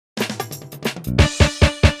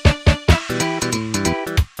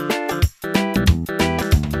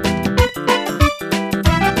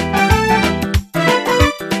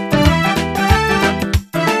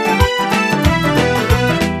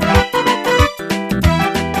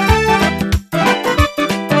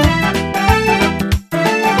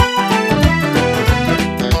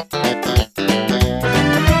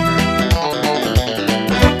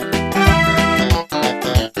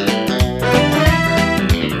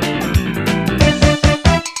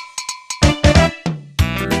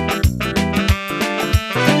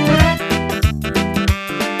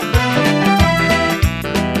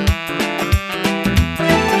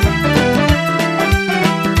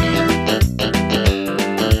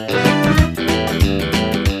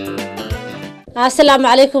السلام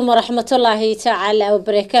عليكم ورحمة الله تعالى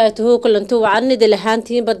وبركاته كلنتو وعني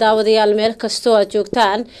لهانتين بداودي الميل كستو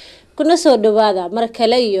جوجتان كنا سو دوادا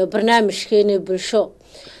مركلي برنامج كيني بلشو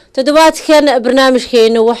تدوات كان برنامج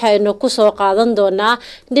كيني وحا انو كسو قادن دونا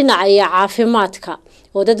دينعيا عافيماتكا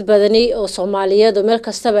ودad badani oo Soomaaliyeed oo meel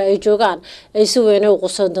kastaba ay joogaan ay si weyn u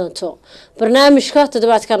qusan doonto barnaamijka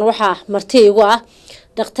toddobaadkan waxa marti igu ah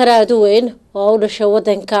dhakhtar aad u weyn oo u dhashay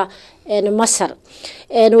wadanka Masar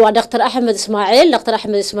waa dhakhtar Axmed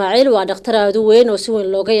Ismaaciil waa dhakhtar aad u weyn oo si weyn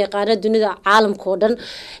looga yaqaan dunida caalamka oo dhan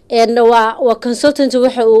waa consultant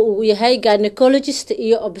waxa uu yahay gynecologist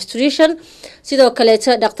iyo obstetrician sidoo kale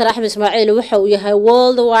dhakhtar Axmed Ismaaciil waxa uu yahay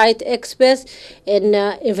worldwide expert in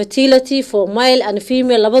infertility for male and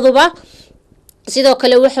female labaduba sidoo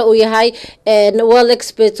kale waxa uu yahay world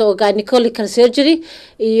expert oo gynecological surgery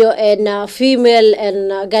iyo female and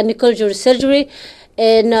gynecological surgery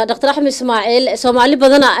dhakhtar Axmed Ismaaciil Soomaali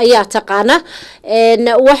badan ayaa taqaana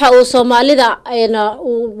waxa uu Soomaalida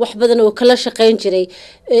wax badan oo kala shaqeyn jiray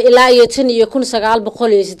ilaa iyo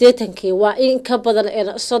 1980 waa in ka badan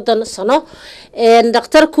 30 sano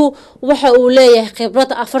dhakhtarku waxa uu leeyahay khibrad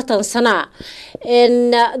 40 sano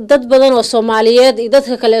dad badan oo Soomaaliyeed iyo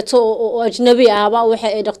dadka kale oo ajnabi ah waxa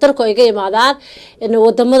ay dhakhtarku ay ka yimaadaan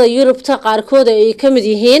wadamada Yurubta qaarkood ay ka mid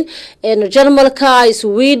yihiin Jarmalka,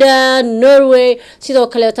 Sweden, Norway sidoo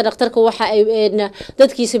kale dhakhtarku waxa ay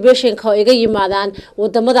dadkiisa beeshanka oo iga yimaadaan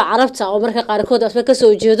wadamada Carabta oo marka qaarkood asba ka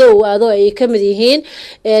soo jeedo oo aado ay ka mid yihiin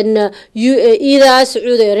UAE,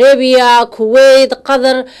 Saudi Arabia, Kuwait,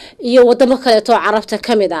 Qatar iyo wadamo kale oo Carabta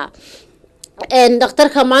kamid ah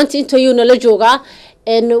dhakhtarka maanta inta uu nala jooga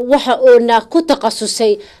waxa uu ku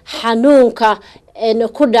takhasusay xanuunka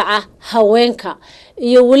ku dhaca haweenka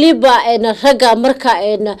iyo waliba ragga marka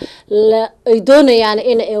ay doonayaan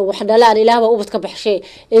in ay wax dhalaan ilaahba ubadka baxshay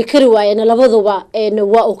ay kari waayeen labaduba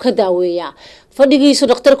waa uu ka daaweeyaa fadhigiisu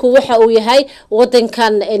dhakhtarku waxa uu yahay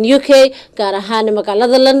wadankan UK gaar ahaan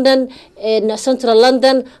magaalada London Central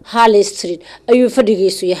London Harley Street ayuu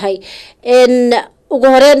fadhigiisu yahay ugu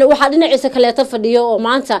horeen waxa dhinaciisa kale fadhiyo oo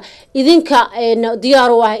maanta idinka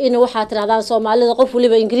diyaar u ah in waxa tirahdaan Soomaalida qof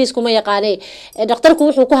waliba Ingiriis kuma yaqaanay dhakhtarku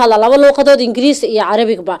wuxuu ku hadlaa laba luqadood Ingiriis iyo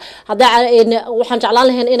Carabiga hada waxaan jeclaan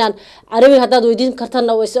lahayn inaan Carabiga hadaad weydiin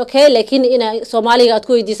kartana waa okay laakiin in Soomaaliga aad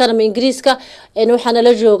ku weydiisan ama Ingiriiska waxaan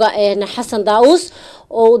la jooga Xasan Daawus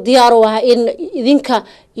oo diyaar u ah in idinka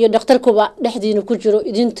iyo dhakhtarkuba dhexdiina ku jiro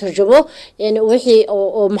idin tarjumo wixii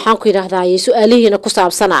oo maxaan ku yiraahdaa su'aalihiina ku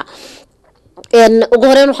saabsanaa ugu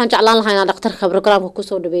horeen waxaan jeclaan lahaa inaan dhakhtarka programka ku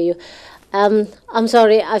soo dhabeeyo I'm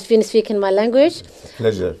sorry I've been speaking my language.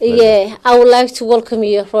 Pleasure. Yeah, I would like to welcome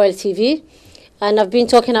you Royal TV and I've been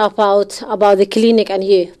talking about the clinic and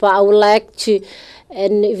here but I would like to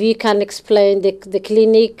and if you can explain the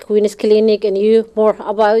clinic Queen's Clinic and you more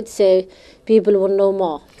about so people will know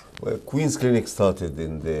more. Well, Queen's Clinic started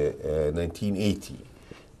in the 1980.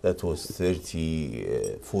 That was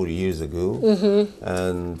 34 years ago.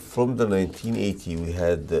 And from the 1980 we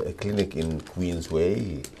had a clinic in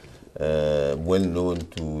Queensway, well known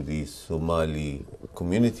to the Somali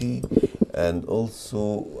community, and also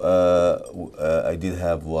I did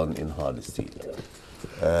have one in Harley Street.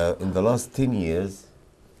 In the last 10 years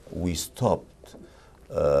we stopped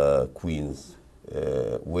Queens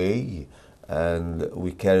Way and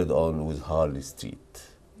we carried on with Harley Street.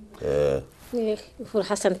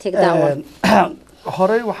 Xasan take that one.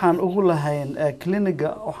 Horey waxaan ugu lahayn clinic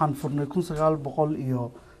waxaan furnay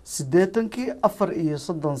 1980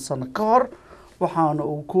 34 sano ka hor waxaana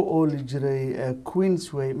uu ku ooli jiray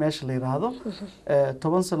Queensway meesha la yiraahdo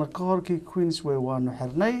 10 sano ka hor kii Queensway waanu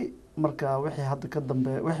xirnay marka wixii hadda ka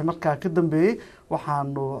dambeeyay wixii markaa ka dambeeyay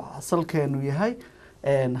waxaanu asalkeenu yahay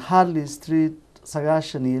Harley Street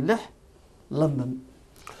 96 London.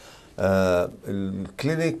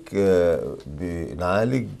 الكلينيك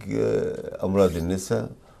بنعالج أمراض النساء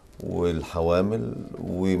والحوامل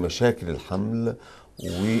ومشاكل الحمل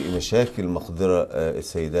ومشاكل مقدرة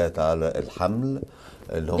السيدات على الحمل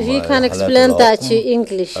اللي هم If you can حالات explain that to العقم.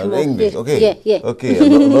 English more. English, okay. Yeah, yeah. Okay, a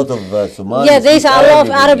lot of Somalis. Yeah, there's a lot of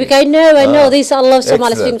Arabic. I know there's a lot of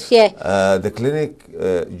Somali Excellent. speakers. Yeah. The clinic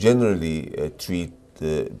generally treat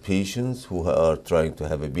patients who are trying to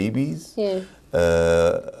have a babies. Yeah.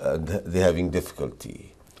 And they're having difficulty.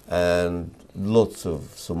 And lots of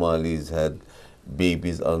Somalis had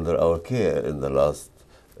babies under our care in the last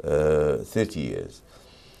 30 years.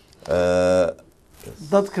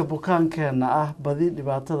 dadka bukaankeena ah badi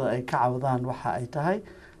dhibaatada ay ka cawdaan waxa ay tahay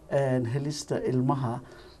helista ilmaha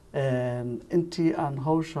intii aan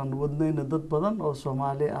hawshan wadnayna dad badan oo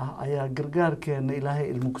Soomaali ah ayaa gargaarkeena Ilaahay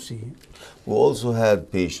ilmo ku siiyay. We also had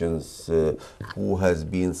patients who has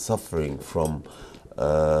been suffering from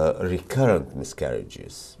recurrent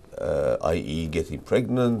miscarriages, i.e. getting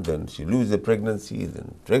pregnant, then she lose the pregnancy, then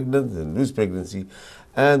pregnant, then lose pregnancy,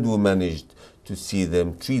 and we managed to see them,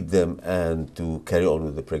 treat them, and to carry on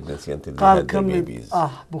with the pregnancy until they had their babies.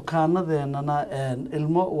 bukaanadeenana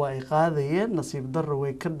ilmo way qaadayeen nasiib darro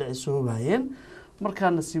way ka dhicisoobayeen marka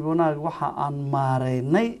nasiib wanaag waxa aan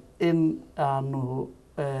maareynay in aanu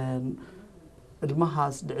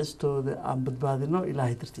ilmahaas dhicistooda aan badbaadino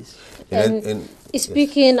Ilaahay dartiis.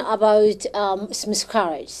 Speaking about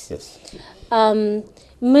miscarriage. Yes.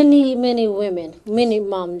 Many women, many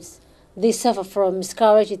moms, they suffer from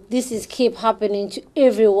miscarriage. This is keep happening to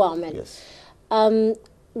every woman. Yes.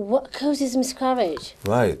 What causes miscarriage?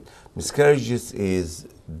 Right. Miscarriages is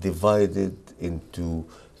divided into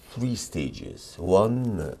 3 stages.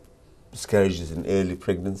 One, miscarriages in early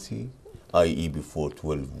pregnancy, i.e. before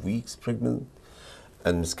 12 weeks pregnant,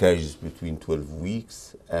 and miscarriages between 12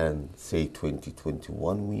 weeks and say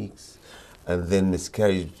 21 weeks, and then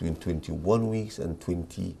miscarriage between 21 weeks and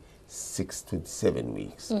 27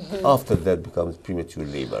 weeks. After that becomes premature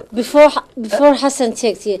labor. Before Hassan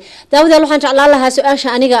takes you, daawada waxaan jeclaan lahaa su'aasha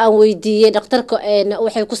aniga aan weydiiyay dhakhtarka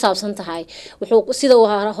waxay ku saabsan tahay wuxuu sida uu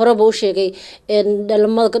horeba u sheegay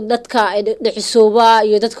dhalmada dadka dhicisooba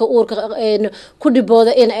iyo dadka uurka ku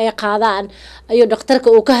dhibooda in ay qaadaan ayuu dhakhtarka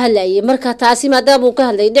uu ka hadlayay marka taasi maadaama uu ka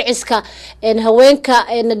hadlay dhiciska haweenka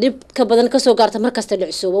dhibka badan ka soo gaarta markasta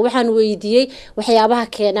dhicisooba waxaan weydiiyay waxyaabaha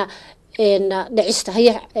keena dhicista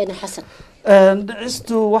haya Hassan.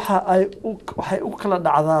 dhicistu waxay u kala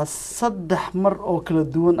dhacdaa 3 mar oo kala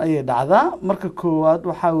duwan ayay dhacdaa marka koowaad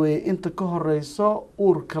waxa weeye inta ka horeyso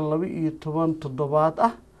uurka 12 toddobaad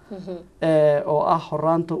ah oo ah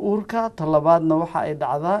horaanta uurka talabaadna waxa ay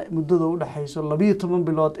dhacdaa muddada u dhaxayso 12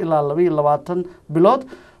 bilood ilaa 22 bilood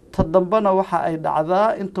tadambana waxa ay dhacdaa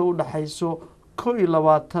inta u dhaxayso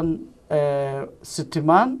 21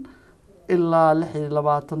 sitimaan ilaa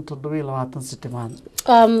 27 sitimaan.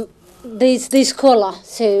 This caller,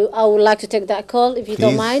 so I would like to take that call if you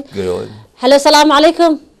don't mind. Go on. Hello, assalamu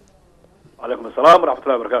alaikum. وعليكم السلام ورحمة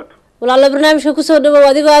الله وبركاته. walaal barnaamijka ku soo dhawow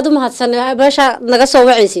adigoo aad u mahadsan beesha naga soo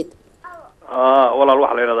wacaysid. walaal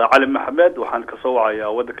waxa la yiraahdaa Cali Maxamed waxaan ka soo wacayaa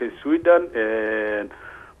waddanka Sweden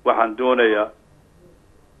waxaan doonayaa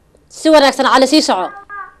si wanaagsan Cali sii soco.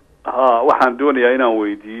 waxaan doonayaa inaan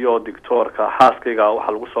weydiiyo doctorka xaaskayga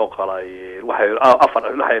waxa lagu soo qalay waxay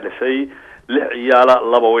dhashay 6 ciyaala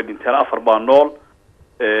 2 way dhinteen 4 baa nool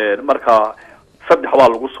marka 3 waa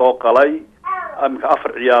lagu soo qalay amka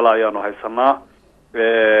 4 ciyaala ayaanu haysanaa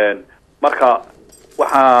marka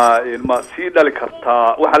waxa ilma sii dhali kartaa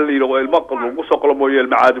waxa la yiraahdo ilma lagu soo qalo mooyee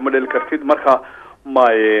ilma caadi ma dhali kartid marka ma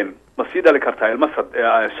sii dhali kartaa ilma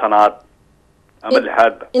shanaad ama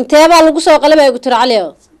lixaad intee baa lagu soo qalay baa gutur Cali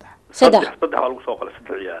saddex waa lagu soo qalay 3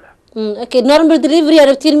 ciyaala okay normal delivery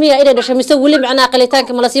ana tiin miya inay dhashay mise wali macnaa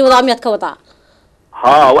qalitaanka ma la sii wadaa miyaad ka wadaa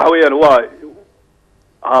waxa weeyaan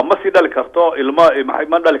waa ma sii dhali karto ilma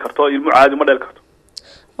ma dhali karto ilmo caadi ma dhali karto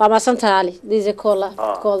waa ma santa Ali this is a caller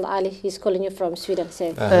called Ali he's calling you from Sweden so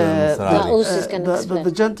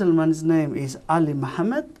the gentleman's name is Ali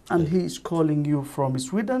Mohammed and he is calling you from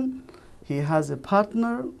Sweden. He has a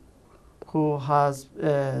partner who has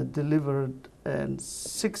delivered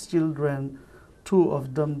 6 children. 2 of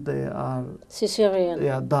them they are cesarean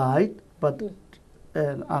died but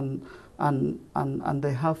and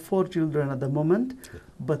they have 4 children at the moment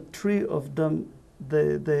but 3 of them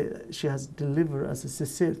she has delivered as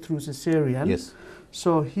through cesarean. Yes.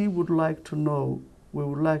 So he would like to know, we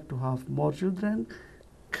would like to have more children.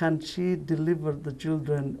 Can she deliver the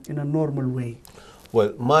children in a normal way?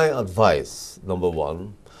 Well, my advice, number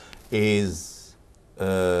 1, is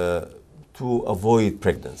to avoid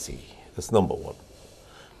pregnancy. That's number 1.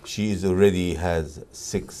 She already has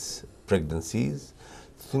 6 pregnancies.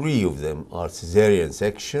 3 of them are cesarean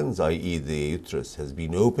sections, i.e. the uterus has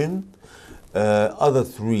been opened. Other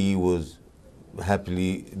 3 was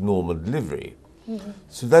happily normal delivery.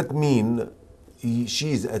 So that means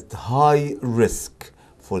she is at high risk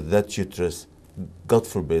for that uterus, God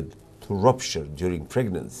forbid, to rupture during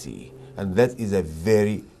pregnancy. And that is a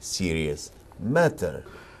very serious matter.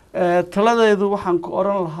 taladaydu waxaan ku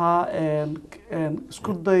oran lahaa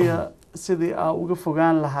isku daya sidii aa uga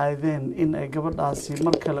fogaan lahaydeen in ay gabadhaasi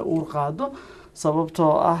mar kale uur qaado sababtoo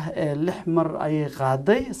ah 6 mar ayay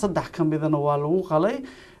qaaday 3 kamidana waa lagu qalay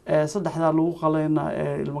saddexda lagu qalayna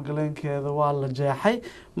ilmo galeenkeeda waa la jeexay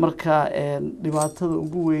marka dhibaatada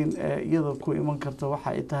ugu weyn iyada ku iman karta waxa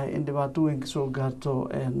ay tahay in dhibaato weyn ka soo gaarto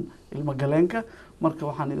ilmo galeenka marka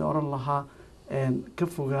waxaan idin oran lahaa ka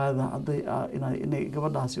fogaada haday inay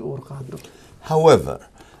gabadhaasi uur qaado. However,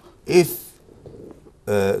 if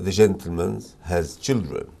the gentleman has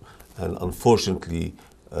children, and unfortunately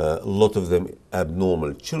a lot of them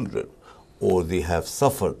abnormal children, or they have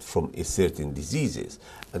suffered from a certain diseases,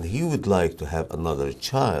 and he would like to have another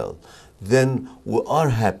child, then we are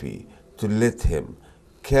happy to let him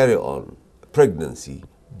carry on pregnancy,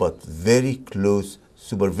 but very close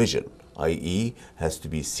supervision, i.e. has to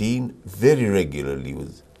be seen very regularly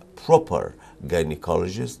with proper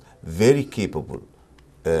gynecologist, very capable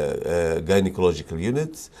gynecological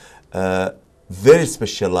units, very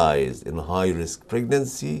specialized in high-risk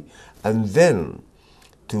pregnancy, and then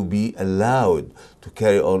to be allowed to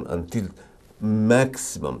carry on until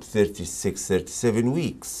maximum 36, 37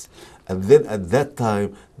 weeks. And then at that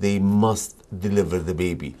time, they must deliver the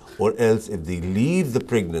baby. Or else, if they leave the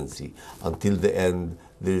pregnancy until the end,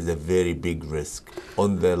 there is a very big risk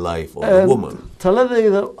on the life of the woman.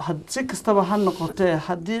 taladayda si kastaba ha noqotee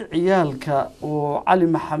haddii ciyaalka oo Cali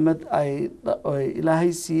Maxamed ay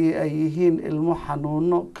ilaahay siiyay ay yihiin ilmo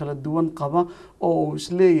xanuuno kala duwan qaba oo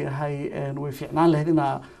isleeyahay way fiicnaan lahayd in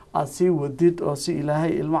aad sii wadid oo si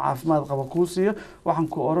ilaahay ilmo caafimaad qaba kuu siiyo waxaan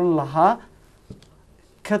ku oran lahaa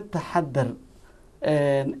ka taxadar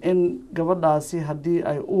in gabadhaasi haddii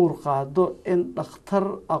ay uur qaado in dhakhtar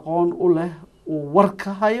aqoon u leh uu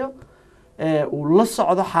warka hayo uu la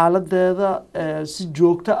socdo xaaladeeda si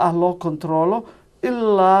joogto ah loo kontrolo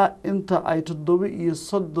ilaa inta ay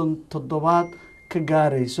 37 toddobaad ka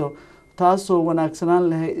gaarayso taasoo wanaagsanaan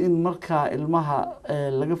lahayd in markaa ilmaha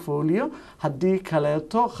laga fooliyo haddii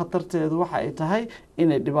kaleeto khatarteedu waxa ay tahay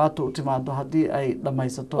inay dhibaato u timaado haddii ay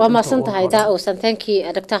dhamaysato. Waa maasantahay Daawsan. Thank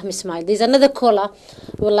you, Dr. Ismail. There's another caller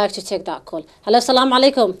who would like to take that call. Hello, assalamu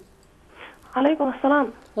alaikum. Alaikum assalam.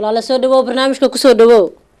 walaala soo dhawow barnaamijka ku soo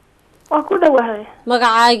dhawow. waa ku dhawahay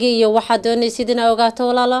magacaaga iyo waxa doonaysid inaad ogaato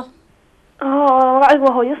walaala. magacaygu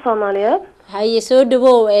waa hooyo Soomaaliyeed. haye soo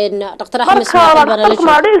dhawow Dr. Ahmed Ismail bana la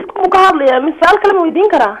ma isku ka hadlaya misaal kale ma weydiin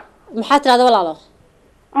karaa maxaa tiraahdo walaalo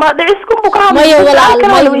ma isku ka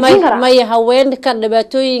hadlaya maya haweenka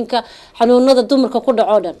dhibaatooyinka xanuunada dumarka ku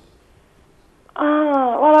dhaco dhan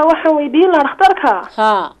wala waxaan weydiin lahaa dhakhtarka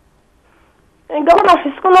ha gabadha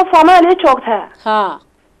xisku noo Soomaaliya joogtaa ha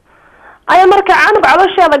ay marka canug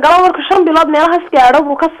caloosheeda galo marka 5 bilood meelahaas gaadho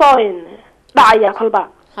buu ka soo dhacaya kolba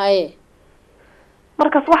haye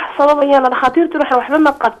markaas wax sababayana dhakhaatiirtu waxba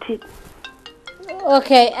ma qabtid.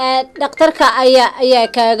 Okay, dhakhtarka ayaa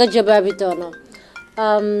kaaga jawaabi doona.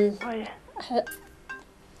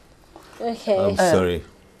 Okay. I'm sorry.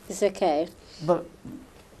 It's okay.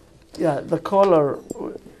 The caller,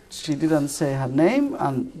 she didn't say her name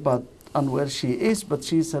and where she is, but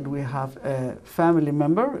she said we have a family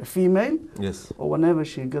member, a female. Yes. Or whenever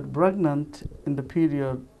she got pregnant in the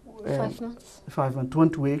period 5 months. 5 and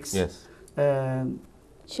 20 weeks. Yes.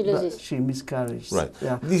 She miscarried. Right.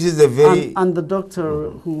 Yeah. This is a very... And the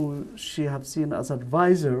doctor who she have seen as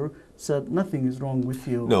advisor said nothing is wrong with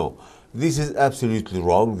you. No, this is absolutely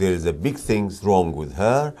wrong. There is a big thing wrong with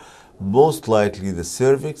her. Most likely the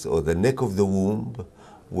cervix or the neck of the womb,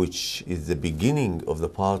 which is the beginning of the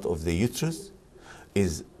part of the uterus,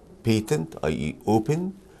 is patent, i.e.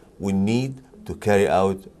 open. We need to carry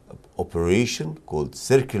out an operation called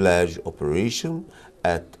cerclage operation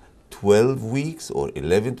at 12 weeks or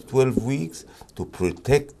 11 to 12 weeks to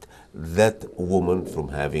protect that woman from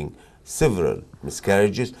having several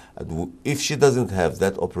miscarriages. And if she doesn't have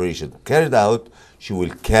that operation carried out, she will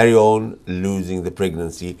carry on losing the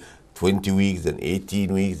pregnancy 20 weeks, then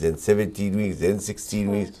 18 weeks, then 17 weeks, then 16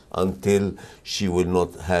 weeks, until she will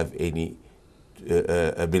not have any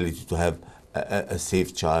ability to have a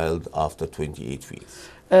safe child after 28 weeks.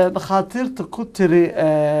 dhakhaatiirta ku tiri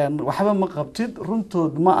waxba ma qabtid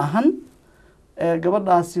runtood ma ahan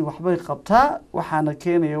gabadhaasi waxbay qabtaa waxaana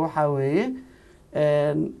keenaya waxa weeye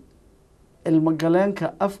ilmo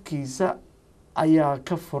galeenka afkiisa ayaa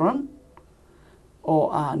ka furan oo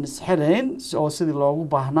aan isxirayn oo sidii loogu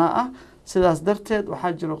baahnaa ah sidaas darteed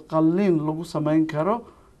waxaa jiro qalliin lagu samayn karo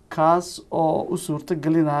kaas oo u suurto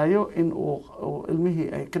gelinayo in uu ilmihii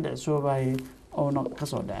ay ka dhicsoobayeen oona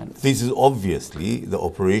kasoo dhicin. This is obviously the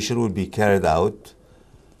operation will be carried out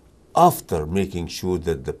after making sure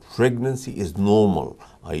that the pregnancy is normal,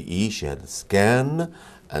 i.e. she had a scan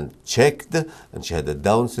and checked, and she had a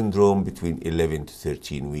Down syndrome between 11 to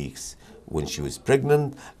 13 weeks when she was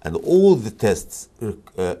pregnant, and all the tests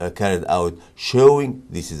carried out showing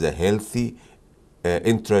this is a healthy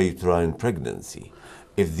intrauterine pregnancy.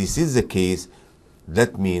 If this is the case,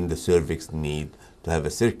 that means the cervix need to have a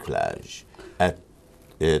cerclage at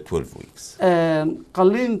 12 weeks.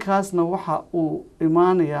 qalliinkaasna waxa uu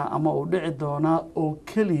imaanayaa ama uu dhici doonaa oo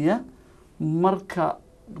keliya marka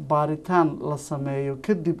baaritaan la sameeyo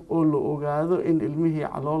kadib oo la ogaado in ilmihii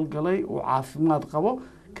calool galay uu caafimaad qabo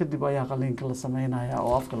kadib ayaa qalliinka la sameynaya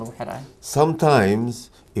oo afka lagu xirayo.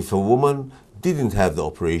 Sometimes if a woman didn't have the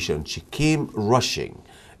operation, she came rushing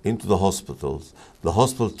into the hospitals. The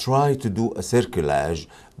hospital tried to do a cerclage,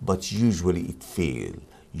 but usually it failed.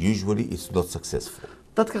 Usually it's not successful.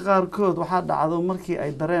 dadka qaarkood waxaa dhacdo markii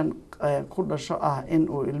ay dareen ku dhasho ah in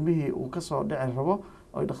uu ilmihii uu kasoo dhici rabo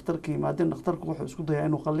oo dhakhtarka yimaadeen dhakhtarku wuxuu isku dayaa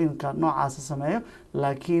inuu qalliinka noocaas sameeyo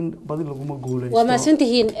laakiin badi laguma guuleysto. waa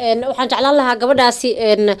maasantihiin waxaan jeclaan lahaa gabadhaasi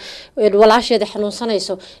walaasheeda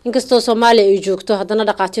xanuunsanayso inkastoo Soomaaliya ay joogto haddana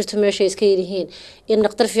dhaqaatiirtu meesha iska yihiin in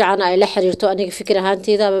dhakhtar fiican ay la xiriirto aniga fikir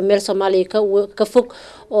ahaanteeda ama meel Soomaaliya ka fog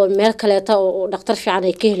oo meel kaleeta oo dhakhtar fiican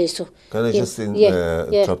ay ka helayso. Can I just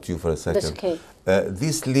interrupt you for a second? That's okay.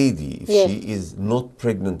 This lady, if she is not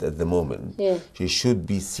pregnant at the moment, she should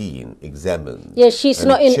be seen, examined. Yeah, she's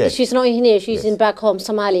not in here. She's in back home,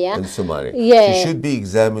 Somalia. In Somalia. Yeah. She should be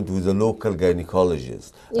examined with a local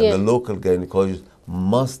gynecologist. And the local gynecologist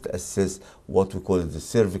must assess what we call the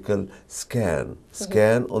cervical scan.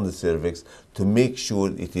 Scan on the cervix to make sure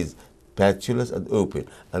it is patulous and open.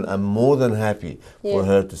 And I'm more than happy for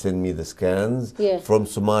her to send me the scans from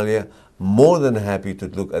Somalia. More than happy to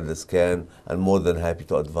look at the scan and more than happy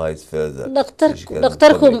to advise further.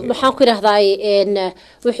 dhakhtarku maxaan ku yiraahdaa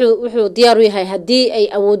wuxuu diyaar u yahay hadii ay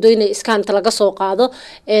awoodo in scan laga soo qaado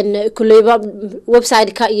kuleyba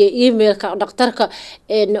website-ka iyo email-ka dhakhtarka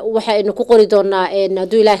waxa aynu ku qori doonaa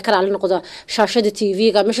haduu ilaahay ka raali noqdo shaashada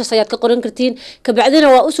TV-ga meesha ayaad ka qoran kartiin ka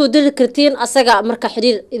bacdina waa u soo diri kartiin asaga marka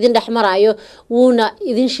xiriir idin dhaxmarayo wuuna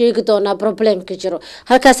idin sheegi doonaa problemka jiro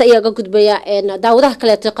halkaas ayaa ka gudbaya daawadaha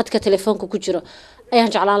kale ee qadka telefoon ku jiro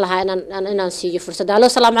ayaan jeclaan lahaa inaan siiyo fursad. Hello,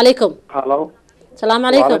 assalamu alaykum. Hello. Assalamu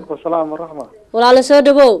alaykum. Wa alaykum assalam wa rahma. walaal soo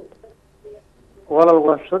dhawow. walaal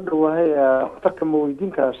waan soo dhawahay dhakhtarka ma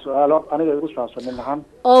weydiin karaa su'aalo aniga igu saabsan inahan.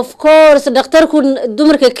 Of course dhakhtarku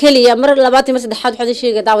dumarka kaliya mar labaad iyo saddexaad waxa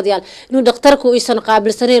sheegay daawadayaal inuu dhakhtarku aysan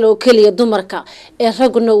qaabilsaneyn oo kaliya dumarka ee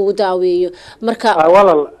raguna uu daaweeyo marka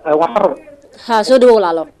walaal waxaan ha soo dhawow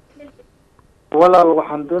walaalo. walaal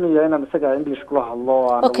waxaan doonayaa inaan isaga English kula hadlo.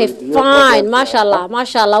 Okay, fine. Mashallah.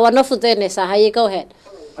 Waa noo fududeynaysaa. Haye, go ahead.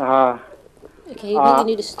 Okay, he really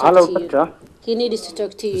needs to talk to you. Doctor. He needs to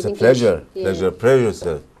talk to you. It's a pleasure. Pleasure,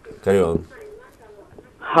 sir. Carry on.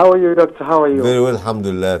 How are you, doctor? How are you? Very well,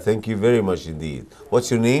 alhamdulillah. Thank you very much indeed. What's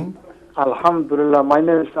your name? Alhamdulillah. My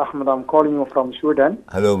name is Ahmed. I'm calling you from Sweden.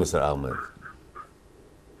 Hello, Mr. Ahmed.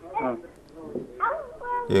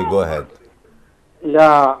 Yeah, go ahead.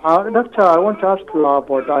 Yeah, doctor, I want to ask you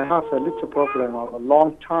about, I have a little problem of a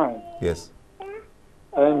long time. Yes.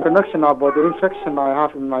 Introduction about the infection I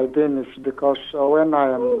have in my penis because when I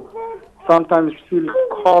am sometimes feel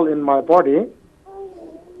cold in my body,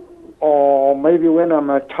 or maybe when I'm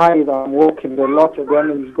tired, I'm walking a lot, then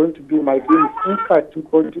it's going to be my penis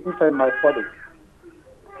inside my body.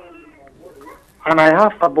 And I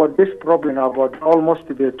have about this problem about almost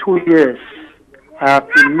 2 years. I have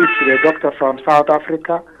been meet a doctor from South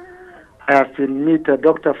Africa. I have been meet a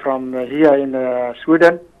doctor from here in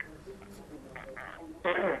Sweden.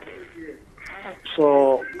 So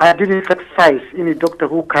I didn't exercise any doctor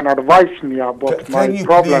who can advise me about my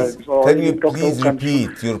problems. Can you please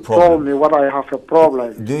repeat your problem? Tell me what I have a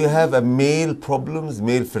problem. Do you have a male problems,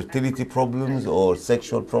 male fertility problems, or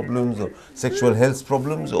sexual problems, or sexual health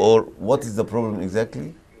problems, or what is the problem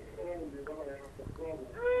exactly?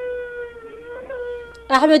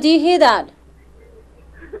 Ahmed, do you hear that?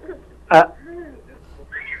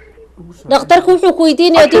 dhakhtarku wuxuu ku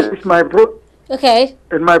weydiinayaa it's my okay.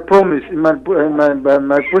 In my promise, in my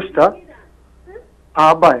booster.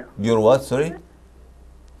 Bye. Your what? Sorry.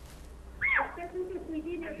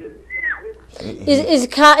 Is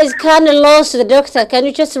kind of lost, the doctor. Can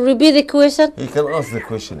you just repeat the question? You can ask the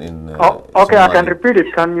question in. Okay, I can repeat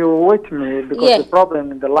it. Can you wait me because the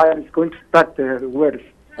problem in the line is going to start the words.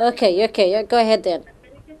 Okay. Go ahead then.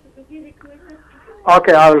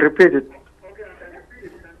 Okay, I will repeat it.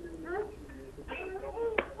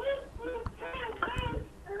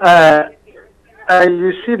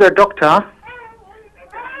 You see the doctor.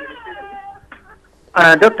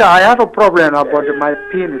 Doctor, I have a problem about my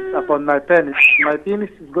penis. My penis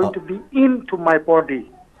is going to be into my body.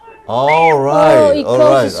 All right. Oh, it all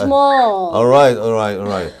goes right. small. All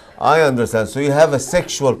right. I understand. So you have a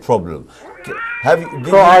sexual problem. Have you?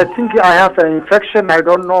 So I think I have an infection. I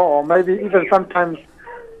don't know, or maybe even sometimes.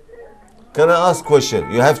 Can I ask a question?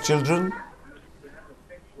 You have children?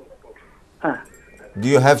 Do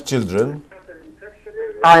you have children?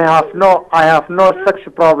 I have no sex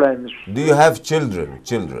problems. Do you have children?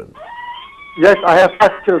 Yes, I have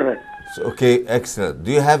 5 children. So, okay, excellent.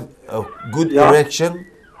 Do you have a good erection?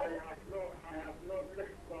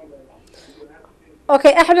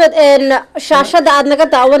 Okay, Ahmed, shaashada aad naga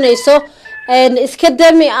daawanayso iska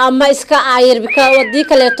dami ama iska aayir bika wadii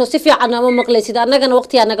kaleeto si fiican ama maqlaysid annagana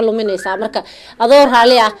waqtiga naga luminaysa marka adoo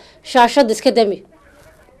raali ah shaashada iska dami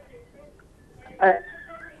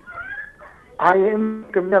I am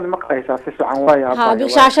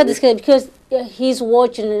because he's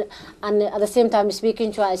watching and at the same time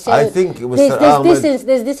speaking to us. So I think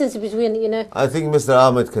there's distance between, you know. I think Mr.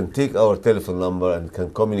 Ahmed can take our telephone number and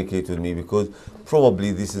can communicate with me because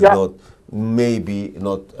probably this is not maybe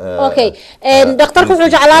not okay and dhakhtarku wuxuu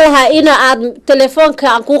jeclaan lahaa in aad telefoonka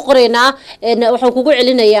aan ku qoraynaa waxaan kugu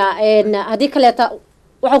celinayaa hadii kaleeta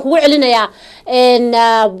waxaan kugu celinayaa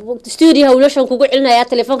studio hawlashan kugu celinayaa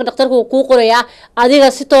telefoonka dhakhtarku ku qorayaa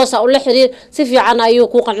adiga si toos ah u la xiriir si fiican ayuu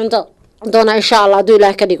ku qancin doonaa insha Allah haduu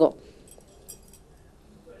Ilaahay ka dhigo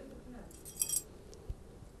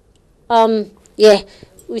yeah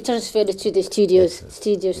we transferred it to the studio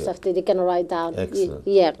stuff that they're gonna write down. Excellent.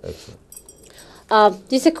 Yeah.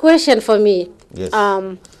 This is a question for me. Yes.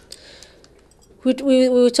 We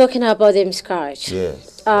were talking about the miscarriage.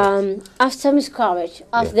 Yes. After miscarriage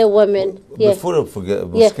of the women. Before I forget,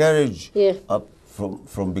 miscarriage Yeah. up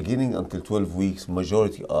from beginning until 12 weeks,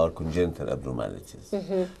 majority are congenital abnormalities.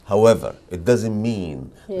 However, it doesn't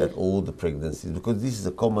mean that all the pregnancies, because this is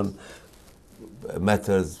a common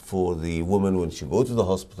matters for the woman when she go to the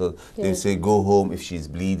hospital, they say go home if she's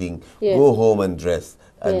bleeding, go home and dress,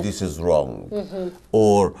 and this is wrong,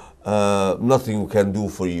 or nothing we can do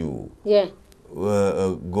for you,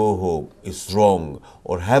 go home, it's wrong,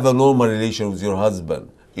 or have a normal relation with your husband,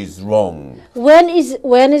 is wrong. When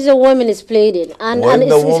is a woman is bleeding and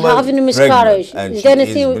is having a miscarriage, and is there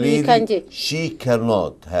anything you can do? She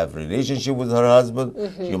cannot have relationship with her husband.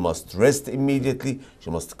 She must rest immediately. She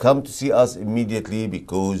must come to see us immediately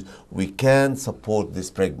because we can support this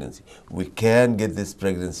pregnancy. We can get this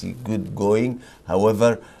pregnancy good going.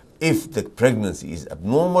 However, if the pregnancy is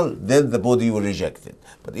abnormal, then the body will reject it.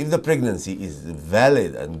 But if the pregnancy is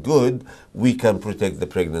valid and good, we can protect the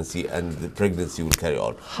pregnancy and the pregnancy will carry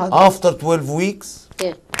on. After 12 weeks,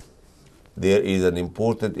 there is an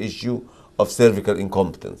important issue of cervical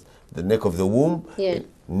incompetence. The neck of the womb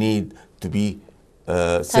need to be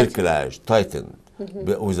circulaged, tightened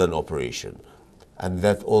with an operation. And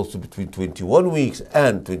that also between 21 weeks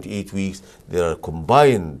and 28 weeks, there are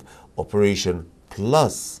combined operation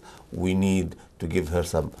plus we need to give her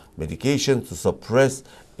some medication to suppress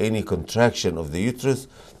any contraction of the uterus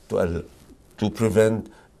to prevent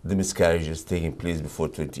the miscarriages taking place before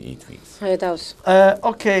 28 weeks.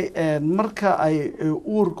 Okay, marka ay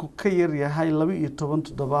uurku ka yar yahay 12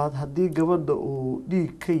 toddobaad haddii gabadha uu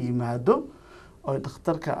dhiig ka yimaado oo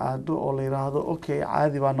dhakhtarka aado oo la yiraahdo okay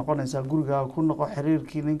caadi baa noqonaysa gurigaaga ku noqo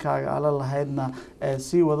xiriirkii ninkaaga ala lahaydna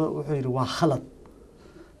si wada wuxuu yiri waa khalad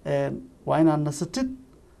waa inaad nasatid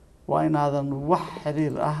waa inaadan wax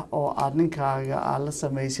xiriir ah oo aad ninkaaga la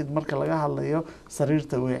samaysid marka laga hadlayo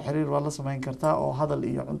sariirta way xiriir waa la samayn kartaa oo hadal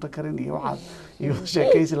iyo cunto karin iyo waxa iyo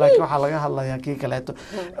sheekaysi laakiin waxa laga hadlayaa kii kaleeto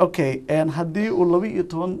okay haddii uu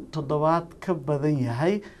 12 toddobaad ka badan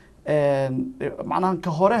yahay macnaha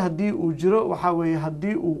ka hore haddii uu jiro waxa weeye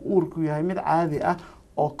haddii uu uurku yahay mid caadi ah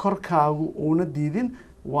oo korkaagu uuna diidin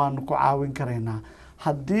waan ku caawin karaynaa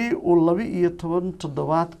haddii uu 12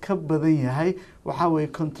 toddobaad ka badan yahay waxa weeye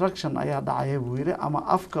contraction ayaa dhacaya buu yiri ama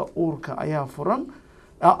afka uurka ayaa furan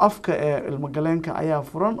afka ilmo galeenka ayaa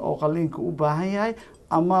furan oo qaliinka u baahan yahay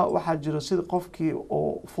ama waxa jiro sida qofkii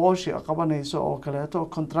oo fooshi qabanayso oo kaleeto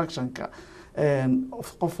contractionka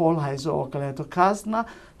qof fool hayso oo kaleeto kaasna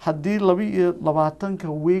haddii 22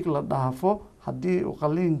 week la dhaafo haddii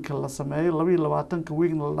qaliinka la sameeyo 22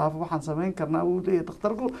 week la dhaafo waxaan sameyn karnaa uu leeyahay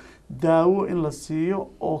dhakhtarku daawo in la siiyo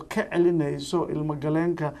oo ka celinayso ilmo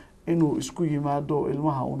galeenka inuu isku yimaado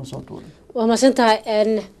ilmaha una soo tuuro waa ma santahay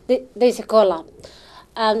daysa kola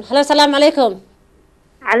hello assalamu alaykum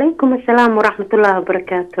عليكم السلام ورحمة الله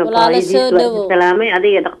وبركاته. والله على سودو. سلامي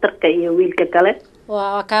علي دكتورك يا ويلك كله.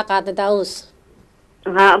 وكاقا داوس.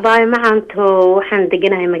 ها باي معانتو وحن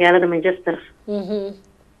دقناها مقالة مانشستر.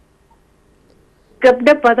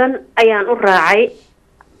 قبل بدن أيان الراعي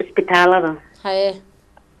اسبتالة. هاي.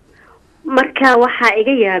 مركا وحا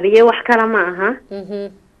إيجا بيه وحكا معها.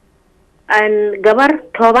 أن قبر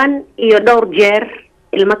طبعا يدور جير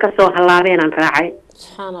المكسو هلابين عن راعي.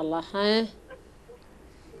 سبحان الله. هاي.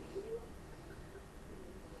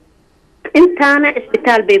 intaana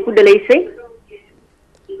isbitaal bay ku dhalaysay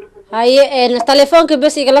haye telefoonka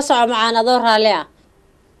bas igala soco macaan adoo raali ah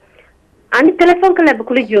ani telefoonka laba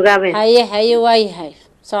kula joogaabeen haye waayahay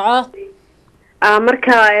soco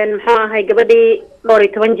marka muxuu ahay gabadhii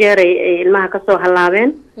 12 jeer ay ilmaha ka soo halaabeen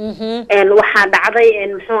waxaa dhacday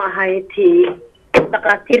muxuu ahay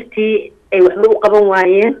dhaqaatiirtii ay waxba u qaban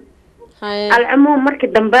waayeen alcumuum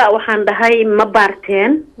markii dambe waxaan dhahay ma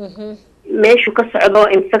baarteen meeshu ka socdo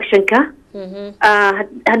infectionka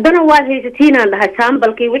haddana waad haysatiin aan dhahay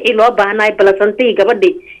sambalkii wixii loo baahnay balasantii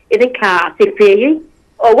gabadhii idinka sifeeyay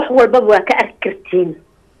oo wax walba waa ka arki kartiin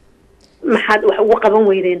maxaad wax ugu qaban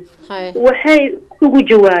weydeen waxay ugu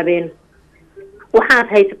jawaabeen waxaad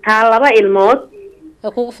haysataa 2 ilmood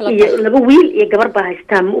iyo 2 wiil iyo gabar baa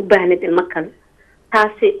haystaa ma u baahnid ilmo kale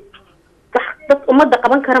taasi dad umada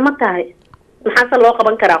qaban kara ma tahay maxaa loo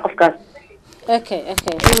qaban karaa qofkaas Okay.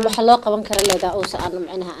 waxa loo qaban kara leedahay oo saan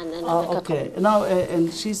macnaha okay now and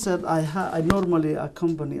she said I normally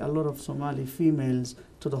accompany a lot of Somali females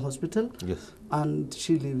to the hospital. Yes. And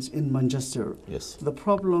she lives in Manchester. Yes. The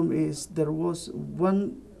problem is there was one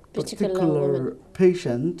particular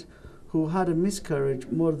patient who had a miscarriage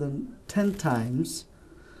more than 10 times,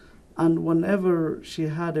 and whenever she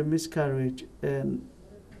had a miscarriage and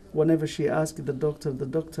whenever she asked the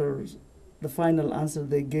doctors the final answer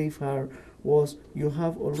they gave her was, you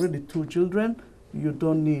have already 2 children, you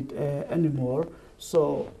don't need any more. So,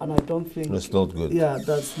 and I don't think that's not good. Yeah,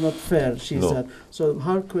 that's not fair, she said. So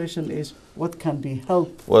her question is, what can be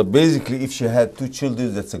helped? Well, basically, if she had 2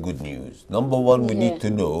 children, that's a good news. Number one, we need to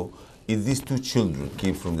know if these 2 children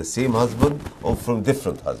came from the same husband or from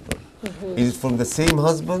different husband. If it's from the same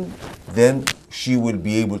husband, then she will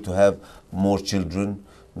be able to have more children,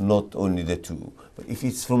 not only the 2. But if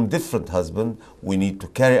it's from different husband, we need to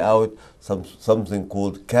carry out something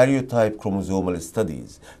called karyotype chromosomal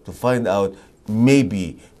studies to find out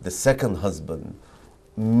maybe the second husband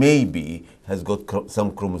maybe has got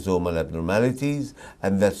some chromosomal abnormalities,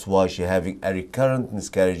 and that's why she's having a recurrent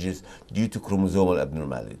miscarriages due to chromosomal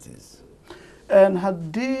abnormalities. And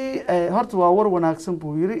haddii horta waa war wanaagsan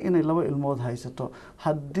buu yiri inay 2 ilmood haysato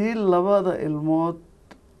haddii 2da ilmood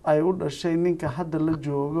ay u dhashay ninka hadda la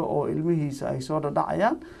jooga oo ilmihiisa ay soo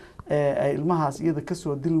dhacayaan ay ilmahaas iyada ka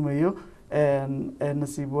soo dilmayo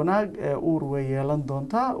nasiib wanaag uur way yeelan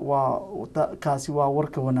doontaa waa kaasi waa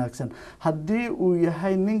warka wanaagsan haddii uu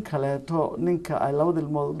yahay nin kaleeto ninka ay 2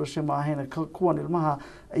 ilmood u dhashay ma ahayna kuwan ilmaha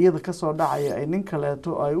iyada ka soo dhacaya ay nin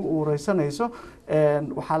kaleeto ay u uureysanayso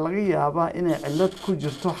waxaa laga yaabaa inay cilad ku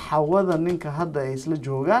jirto xawada ninka hadda ay isla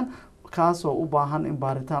joogaan kaasoo u baahan in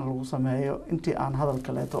baaritaan lagu sameeyo intii aan hadal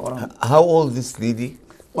kaleeto oran. How old this lady?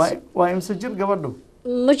 Waa imse jir gabadhu?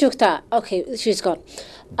 Ma joogtaa. Okay, she's gone.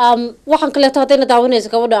 waxaan kaleeto haddayna daawanayso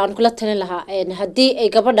gabadha aan kula talin lahaa haddii ay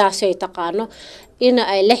gabadhaasi ay taqaano in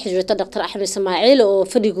ay la xiriirto Dr. Axmed Ismaaciil oo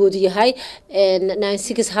fadhigoodu yahay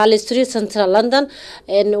 96 Harley Street Central London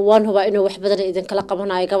waan huba inuu wax badan idin kala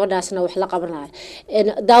qabanayo gabadhaasna wax la qabanayo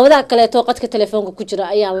daawadaha kaleeto qadka telefoonka ku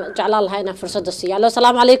jira ayaan jeclaan lahaa inaan fursad siiyo.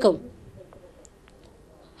 Assalaamu calaykum.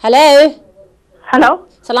 Hello.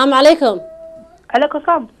 Assalamu alaikum. Alaikum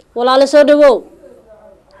salam. Walaal soo dhawow.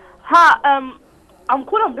 I'm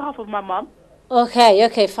calling on behalf of my mom.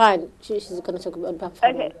 Okay, fine. She's going to talk about behalf of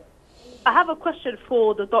Okay. I have a question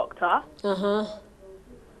for the doctor.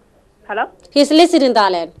 Hello? He's listening,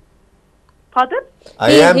 darling. Pardon?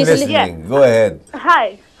 I am listening. Go ahead.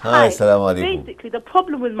 Hi. Assalamu alaikum. Basically, the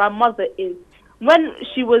problem with my mother is when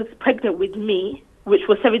she was pregnant with me, which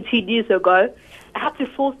was 17 years ago, I had to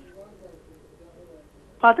force...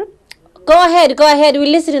 Pardon? Go ahead. We're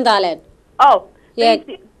listening, darling. Oh, yeah.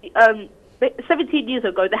 17 years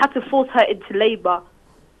ago, they had to force her into labor.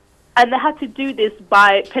 And they had to do this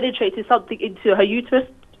by penetrating something into her uterus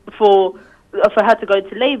for her to go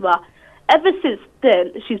into labor. Ever since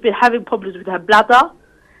then, she's been having problems with her bladder,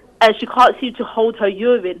 and she can't seem to hold her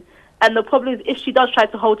urine. And the problem is, if she does try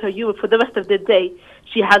to hold her urine for the rest of the day,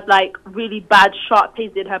 she has like really bad sharp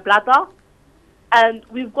pains in her bladder. And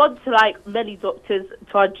we've gone to like many doctors,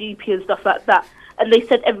 to our GP and stuff like that, and they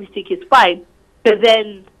said everything is fine. But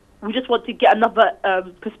then we just want to get another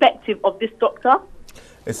perspective of this doctor.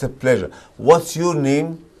 It's a pleasure. What's your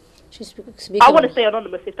name? She's speaking. I want to stay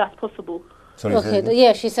anonymous if that's possible. Sorry, Okay, say-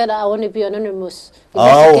 yeah, she said I want to be anonymous. If Oh,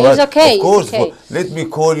 that's okay, right. it's okay. Of course. It's okay. Let me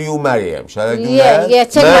call you Maryam. Shall I do Yeah, that? yeah,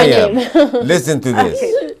 take my Maryam, name. listen to this.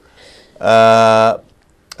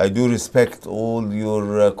 I do respect all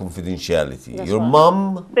your confidentiality. That's Your right.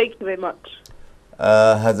 mom Thank you very much.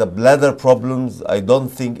 has a bladder problems. I don't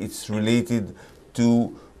think it's related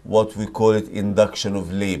to what we call it induction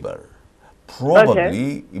of labor.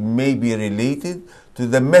 Probably it may be related to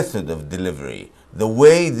the method of delivery, the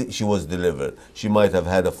way that she was delivered. She might have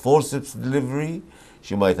had a forceps delivery.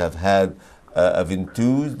 She might have had a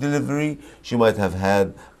ventouse delivery. She might have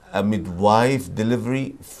had a midwife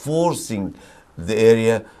delivery, forcing the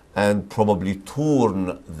area and probably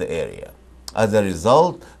torn the area. As a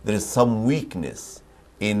result, there is some weakness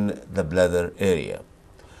in the bladder area.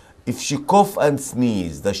 If she cough and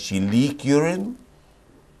sneeze, does she leak urine?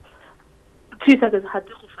 2 seconds.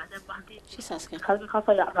 She's asking.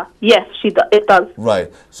 Yes, it does.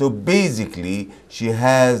 Right. So basically, she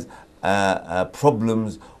has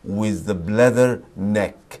problems with the bladder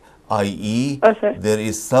neck, i.e., Okay. there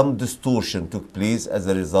is some distortion took place as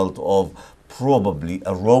a result of probably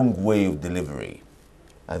a wrong way of delivery.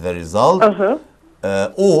 As a result,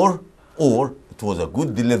 or it was a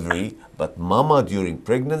good delivery, but mama during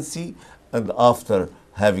pregnancy and after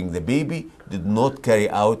having the baby did not carry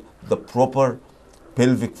out the proper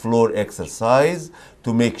pelvic floor exercise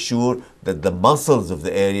to make sure that the muscles of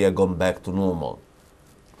the area gone back to normal.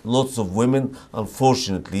 Lots of women,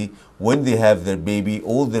 unfortunately, when they have their baby,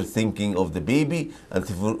 all they're thinking of the baby and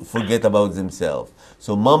they forget about themselves.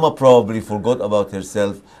 So mama probably forgot about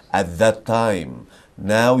herself at that time.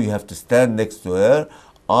 Now you have to stand next to her,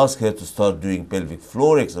 ask her to start doing pelvic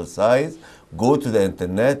floor exercise, go to the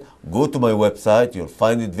internet, go to my website, you'll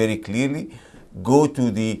find it very clearly. Go to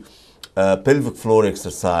the pelvic floor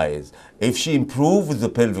exercise. If she improves with the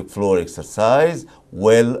pelvic floor exercise,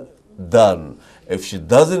 well done. If she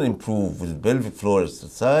doesn't improve with pelvic floor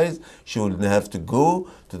exercise, she will have to go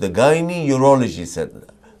to the gynae urology center,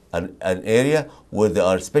 an area where they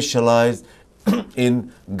are specialized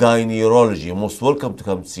in gynae urology. You're most welcome to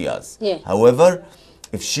come see us. Yeah. However,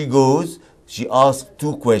 if she goes, she asks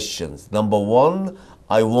 2 questions. Number 1,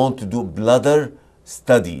 I want to do bladder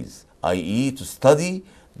studies, i.e. to study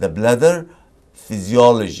the bladder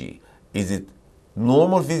physiology. Is it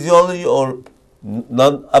normal physiology or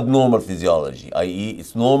non-abnormal physiology, i.e.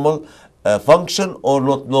 it's normal function or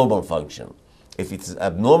not normal function? If it's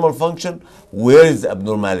abnormal function, where is the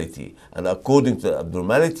abnormality? And according to the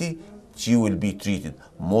abnormality, she will be treated.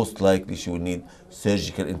 Most likely she will need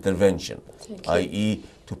surgical intervention, i.e.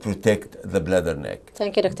 to protect the bladder neck.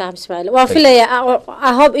 Thank you, Dr. Ismail. Well,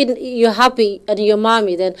 I hope you're happy and your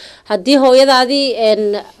mommy then. Haddii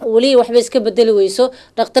hooyadaadii wali waxba iska bedeli weyso,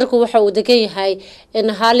 dhakhtarku waxa uu degan yahay in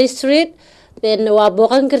Harley Street, then waa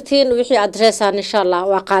booqan kartiin wixii adreesaan insha Allah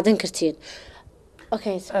waa qaadan kartiin.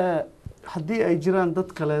 Okay. haddii ay jiraan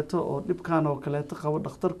dad kaleeto oo dhibkan oo kaleeto qabo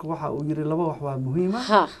dhakhtarku waxa uu yiri laba wax waa muhiim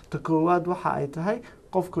ah. Ta koowaad waxa ay tahay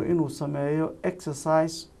qofku inuu sameeyo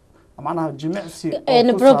exercise macnaha jimicsi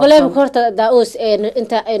problem horta daus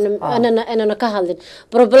inta ana ka hadlin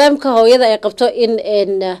problemka hooyada ay qabto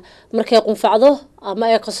in markay qunfacdo ama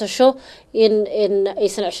ay qasasho in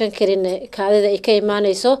aysan cishan karin kaadida ay ka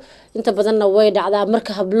imaanayso inta badanna way dhacdaa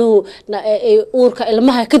marka habluhu uurka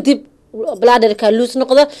ilmaha kadib bladderka loose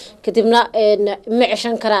noqdo kadibna ma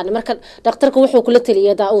cishan karaan marka dhakhtarku wuxuu kula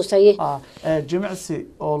taliyaa daus ay jimicsi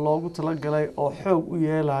oo loogu talagalay oo xoog u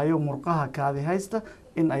yeelayo murqaha kaadi haysta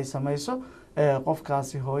in ay samayso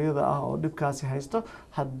qofkaasi hooyada ah oo dhibkaasi haysto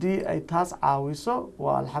haddii ay taas caawiso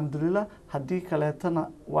waa alxamdulillah haddii kaleetana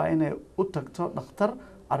waa inay u tagto dhakhtar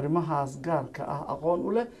arrimahaas gaarka ah aqoon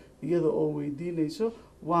u leh iyada oo weydiinayso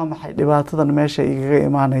waa maxay dhibaatadan meesha igaga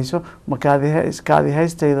imaanayso makaadi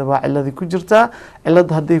haystayda baa ciladi ku jirtaa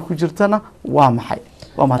cilad hadday ku jirtana waa maxay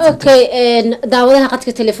okay daawadaha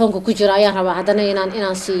qadka telefoonka ku jira ayaan rabaa haddana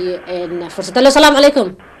inaan siiyo fursad assalaamu calaykum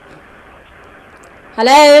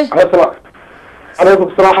هلا عليكم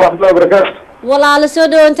السلام ورحمة الله وبركاته والله على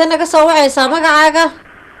سودو انت انا كسو وعيسا مقعاقا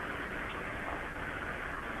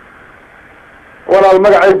والله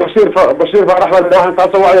المقعي بشير فرح الله انت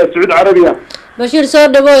كسو وعيا سعود عربية بشير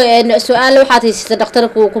سودو سؤال وحاتي سيسا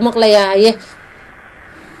دكتورك وكمقليا هي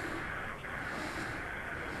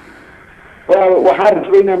وحارس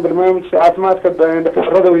بينا برنامج عافمات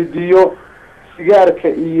كدكتور ويديو سيجارك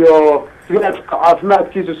iyo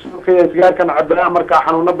caafimaadkiisa suuqaya sigaarkan cabaa marka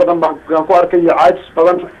xanuuno badan baan ku arkay caajis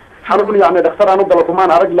badan xanuun yaani dhakhtar aanu dal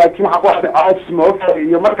kumaan arag laakiin waxa ku xaday caajis ma ogtahay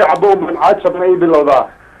iyo marka cabo man caajis badan ay bilowdaa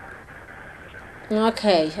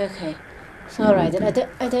okay All right.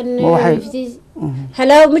 I don't know Well, if this.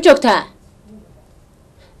 Hello, ma joogtaa?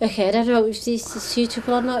 Okay, I don't know if this is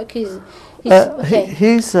suitable or not because.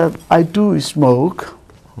 He said, I do smoke,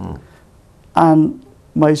 and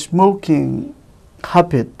my smoking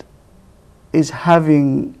habit is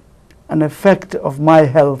having an effect of my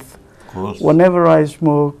health. Of course. Whenever I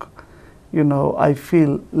smoke, you know, I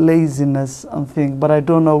feel laziness and things, but I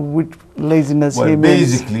don't know which laziness he Well,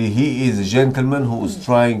 means. basically, he is a gentleman who is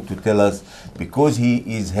trying to tell us because he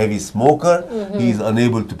is heavy smoker, he is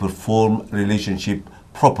unable to perform relationship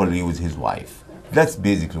properly with his wife. That's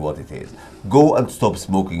basically what it is. Go and stop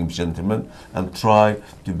smoking, gentlemen, and try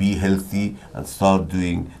to be healthy and start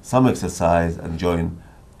doing some exercise and join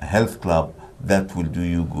a health club that will do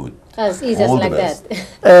you good. As easy as All the like best.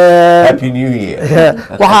 that. Happy New Year.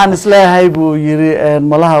 waxaan isleeyahay buu yiri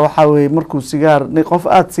malaha waxa weeye markuu sigaar qof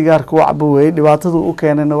aad sigaarka u cabo weey dhibaatada u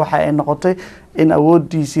keenayna waxa ay noqotay in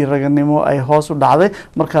awoodiisii raganimo ay hoos u dhacday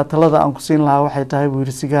marka talada aan ku siin lahaa waxay tahay buu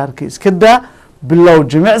yiri sigaarka iska daa bilow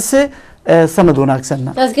jimicsi sanad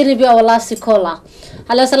wanaagsan. That's going to be our last caller.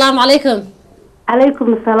 Hello, assalamu alaikum.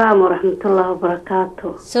 عليكم السلام ورحمة الله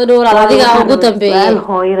وبركاته. سودو لا adiga ugu dambeeyay.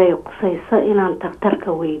 hooyaday qusayso inaan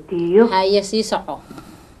dhakhtarka weydiiyo. Haye sii soco.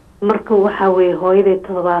 Marka waxa weey hooyaday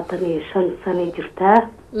 75 sano jirtaa.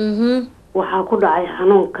 Waxa ku dhacay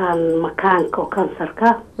xanuunkan makaanka kansarka.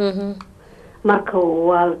 Marka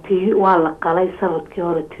waa la qalay sanadkii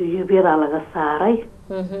hore tiyuubyada laga saaray.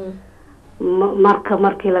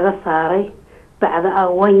 markii laga saaray bacda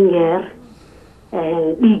 1 year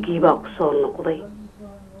dhiigii baa ku soo noqday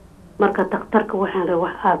marka dhakhtarka waxaan rabaa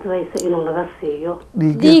wax aadaysa inuu naga siiyo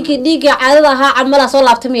dhiiga caadada ahaa camala soo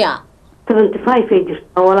laabtay miya 75 ay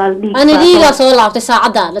jirtaa walaal dhiig ani dhiiga soo laabtay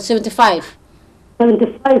saacada 75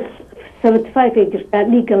 ay jirtaa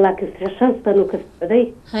dhiiga laakiin 5 sano ka socday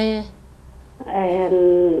haye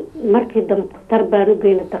markii dhakhtar baan u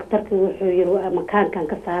geynay dhakhtarka wuxuu yiri makaankan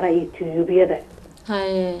ka saaray tiyuubyada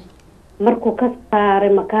haye markuu ka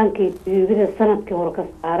saaray makaankii tiyuubyada sanadkii hore ka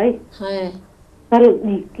saaray haye sanad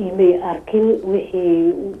dhiigii may arkin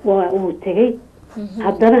wixii uu tagay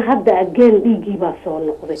haddana hadda again dhiigii baa soo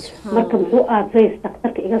noqday marka muxuu aadays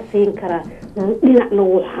dhakhtarka iga siin karaa dhinacna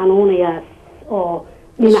wuu xanuunayaa oo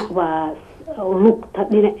dhinac baa lugta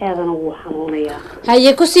dhinaceedana wuu xanuunayaa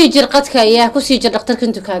haye ku sii jir qadka ayaa ku sii jir dhakhtarka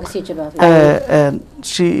intuu kaaga sii jawaabay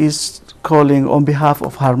she is calling on behalf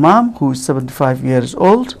of her mom who is 75 years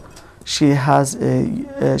old. She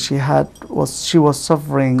was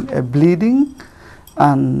suffering a bleeding,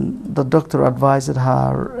 and the doctor advised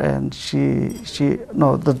her, and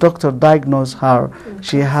the doctor diagnosed her.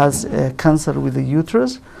 She has cancer with the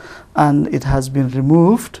uterus, and it has been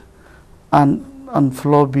removed, and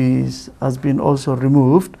Flobies has been also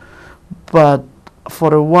removed, but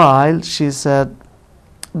for a while she said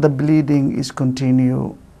the bleeding is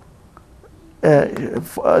continue.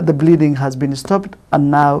 The bleeding has been stopped,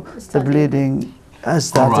 and now the bleeding has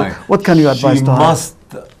started. Right. What can you advise to her?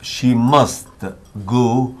 She must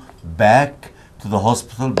go back to the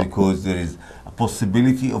hospital because there is a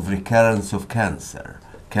possibility of recurrence of cancer.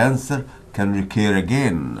 Cancer can recur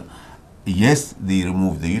again. Yes, they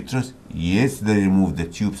remove the uterus. Yes, they remove the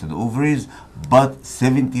tubes and ovaries. But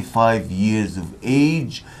 75 years of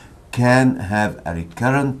age can have a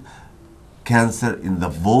recurrent cancer in the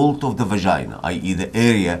vault of the vagina, i.e. the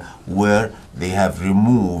area where they have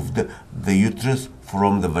removed the uterus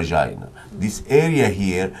from the vagina. This area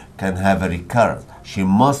here can have a recurrence. She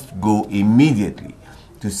must go immediately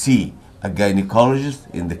to see a gynecologist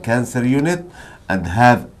in the cancer unit and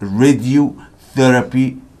have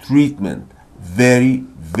radiotherapy treatment. Very,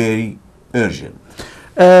 very urgent.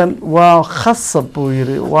 waa khasab buu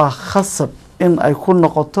yiri waa khasab in ay ku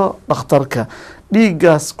noqoto dhakhtarka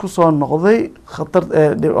dhiigaas ku soo noqday khatar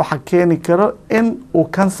waxa keeni karo in uu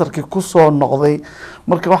kansarkii ku soo noqday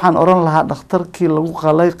marka waxaan oran lahaa dhakhtarkii lagu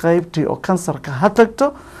qalay qaybtii oo kansarka ha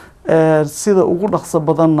tagto sida ugu dhaqso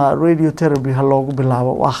badanna radiotherapy ha loogu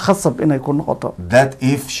bilaabo waa khasab inay ku noqoto that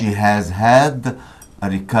if she has had a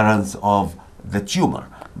recurrence of the tumor.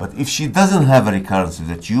 But if she doesn't have a recurrence of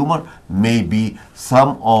the tumor, maybe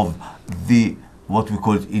some of the what we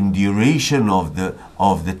call induration of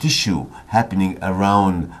the tissue happening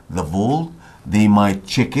around the vault, they might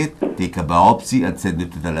check it, take a biopsy, and send it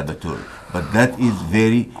to the laboratory. But that is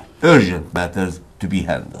very urgent matters to be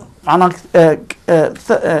handled.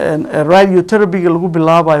 radiotherapy lagu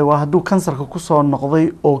bilaabayo waa hadduu kansarka ku soo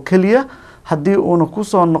noqday oo kaliya haddii uuna ku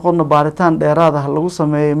soo noqono baaritaan dheeraad ah lagu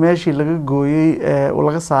sameeyay meeshii laga gooyay oo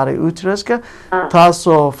laga saaray uteruska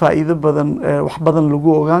taasoo faa'iido badan wax badan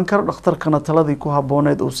lagu ogaan karo dhakhtarkana taladii ku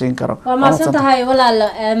habooneed uu siin karo waa ma santahay walaal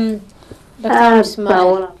Dr.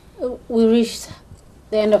 Ismail we reached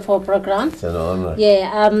the end of our program. It's an honor.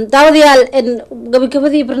 Yeah, daawadayaal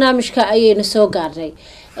gabagabadii barnaamijka ayaynu soo gaarnay.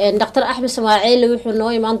 Dhakhtar Axmed Ismaaciil wuxuu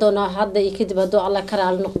noo imaan doonaa hadda iyo kadib hadduu alla ka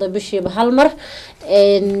raali noqdo bishiiba hal mar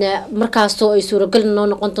markaasoo ay suuragal noo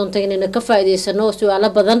noqon doonto inaynu ka faa'iidaysano su'aalo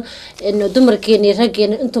badan dumarkeena iyo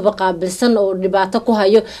raggeena intuba qaabilsan oo dhibaato ku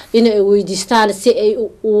hayo inay weydiistaan si ay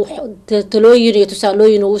talooyin iyo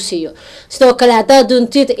tusaalooyin u siiyo. Sidoo kale haddaad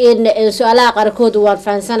doontid in su'aalaha qaarkood waan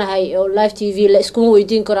fahansanahay oo live TV la isku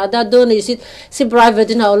weydiin karo haddaad doonaysid si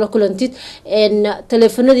private ina oo la kulantid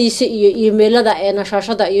telefoonadiisa iyo emailada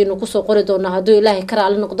shaashada ayaynu kusoo qori doonaa hadduu ilaahay ka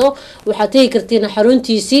raali noqdo waxaad tegi kartiin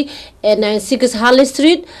xaruntiisii 96 Harley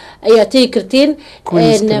Street ayaa tegi kartiin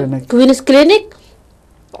Queen's Clinic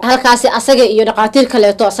halkaasi asaga iyo dhaqaatiir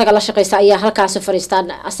kaleeto asaga la shaqeysa ayaa halkaasi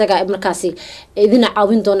fariistaan asaga markaasi idin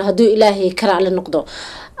caawin doona hadduu ilaahay ka raali noqdo.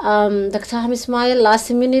 Dr. Ahmed Ismail,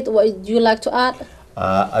 last minute, what would you like to add?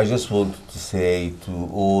 I just want to say to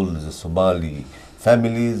all the Somali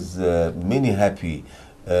families, many happy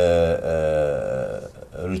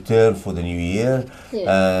return for the new year,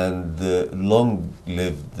 and long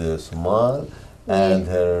live the Somal and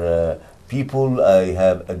her people. I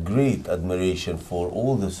have a great admiration for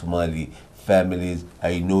all the Somali families.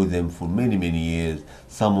 I know them for many years.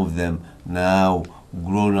 Some of them now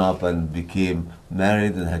grown up and became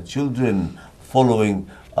married and had children following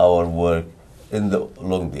our work in the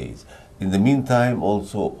long days. In the meantime,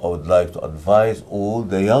 also, I would like to advise all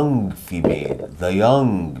the young female,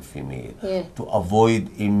 to avoid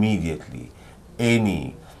immediately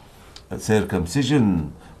any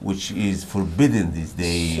circumcision which is forbidden these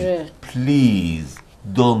days. Sure. Please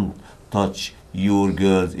don't touch your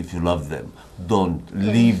girls if you love them. Don't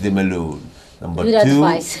leave them alone. Number Good two,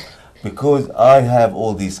 advice. because I have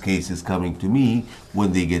all these cases coming to me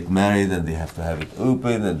when they get married and they have to have it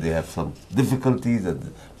open and they have some difficulties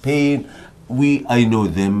and pain. I know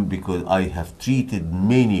them because I have treated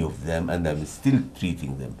many of them and I'm still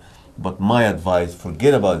treating them. But my advice,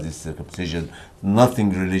 forget about this circumcision, nothing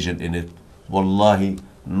religion in it. Wallahi,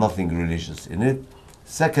 nothing religious in it.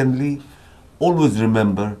 Secondly, always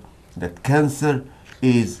remember that cancer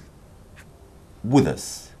is with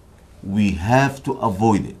us. We have to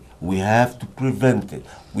avoid it. We have to prevent it.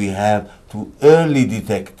 We have to early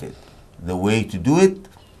detect it. The way to do it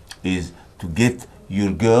is to get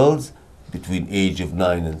your girls between age of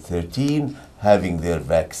 9 and 13 having their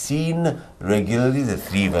vaccine regularly, the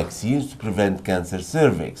 3 vaccines to prevent cancer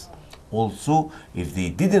cervix. Also, if they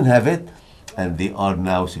didn't have it and they are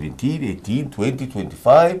now 17, 18, 20,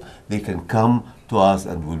 25, they can come to us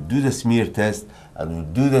and we'll do the smear test and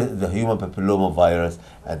we'll do the human papilloma virus,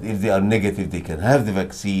 and if they are negative, they can have the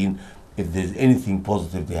vaccine. If there's anything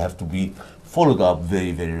positive, they have to be followed up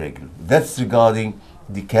very regularly. That's regarding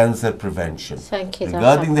the cancer prevention. Thank you,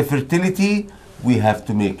 regarding the fertility, we have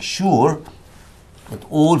to make sure that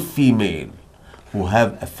all female who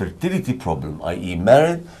have a fertility problem, i.e.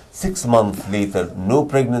 married, 6 months later, no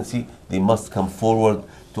pregnancy, they must come forward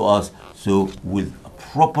to us, so with a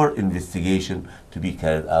proper investigation to be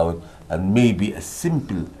carried out, and maybe a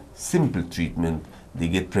simple treatment, they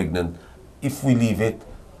get pregnant. If we leave it,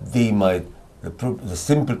 they might, the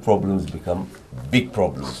simple problems become big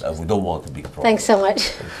problems, and we don't want a big problem. Thanks so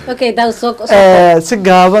much. Okay, that was so si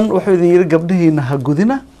gaaban wuxuu idin yiri gabdhihiina ha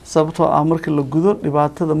gudina sababtoo ah markii la gudo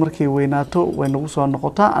dhibaatada markay weynaato way nagu soo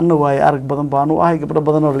noqotaa anna way arag badan baan u ahay gabdho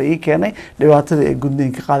badan oo la ii keenay dhibaatada ay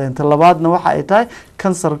gudniinka qaadeen labaadna waxa ay tahay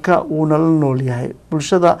kansarka uu nala nool yahay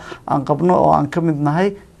bulshada aan qabno oo aan ka mid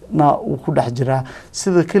nahay na uu ku dhex jiraa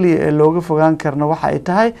sida kaliya ee looga fogaan karna waxa ay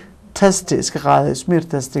tahay test iska qaada smear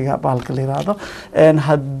testiga baalka la yiraahdo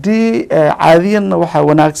haddii caadiyan waxa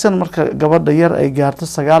wanaagsan marka gabadha yar ay gaarto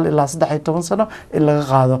 9 ilaa 13 sano in laga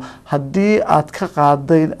qaado haddii aad ka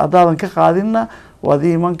qaaday adaadan ka qaadina waad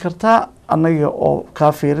iman kartaa anaga oo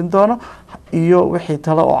ka fiirin doono iyo wixii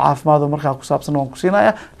talo oo caafimaad marka ku saabsan waan ku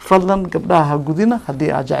siinaya fadlan gabdhaha gudina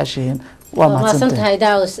haddii aad jeceshiin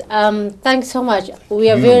thanks so much. We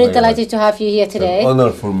are very delighted to have you here today.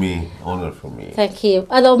 Honor for me. Thank you.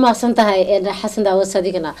 Ada umahsantahay Xasan Daawud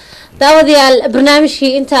Sadigana. Daawadayaal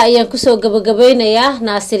barnaamijkii inta ayaan kusoo gabagabaynayaa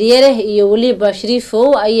Naasir Yare iyo waliba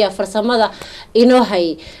Shariifo ayaa farsamada inoo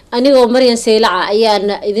hay. Anigoo Maryan Seylac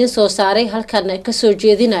ayaan idin soo saaray halkan ka soo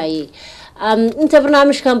jeedinayay. inta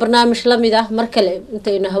barnaamij la mid ah mar kale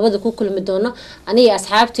intayna hawada ku kulmi doono aniga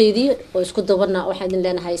asxaabteydii oo isku dabana waxaan idin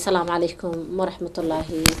leenahay assalaamu calaykum wa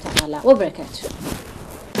rahmatullaahi ta'ala wa barakaatuh.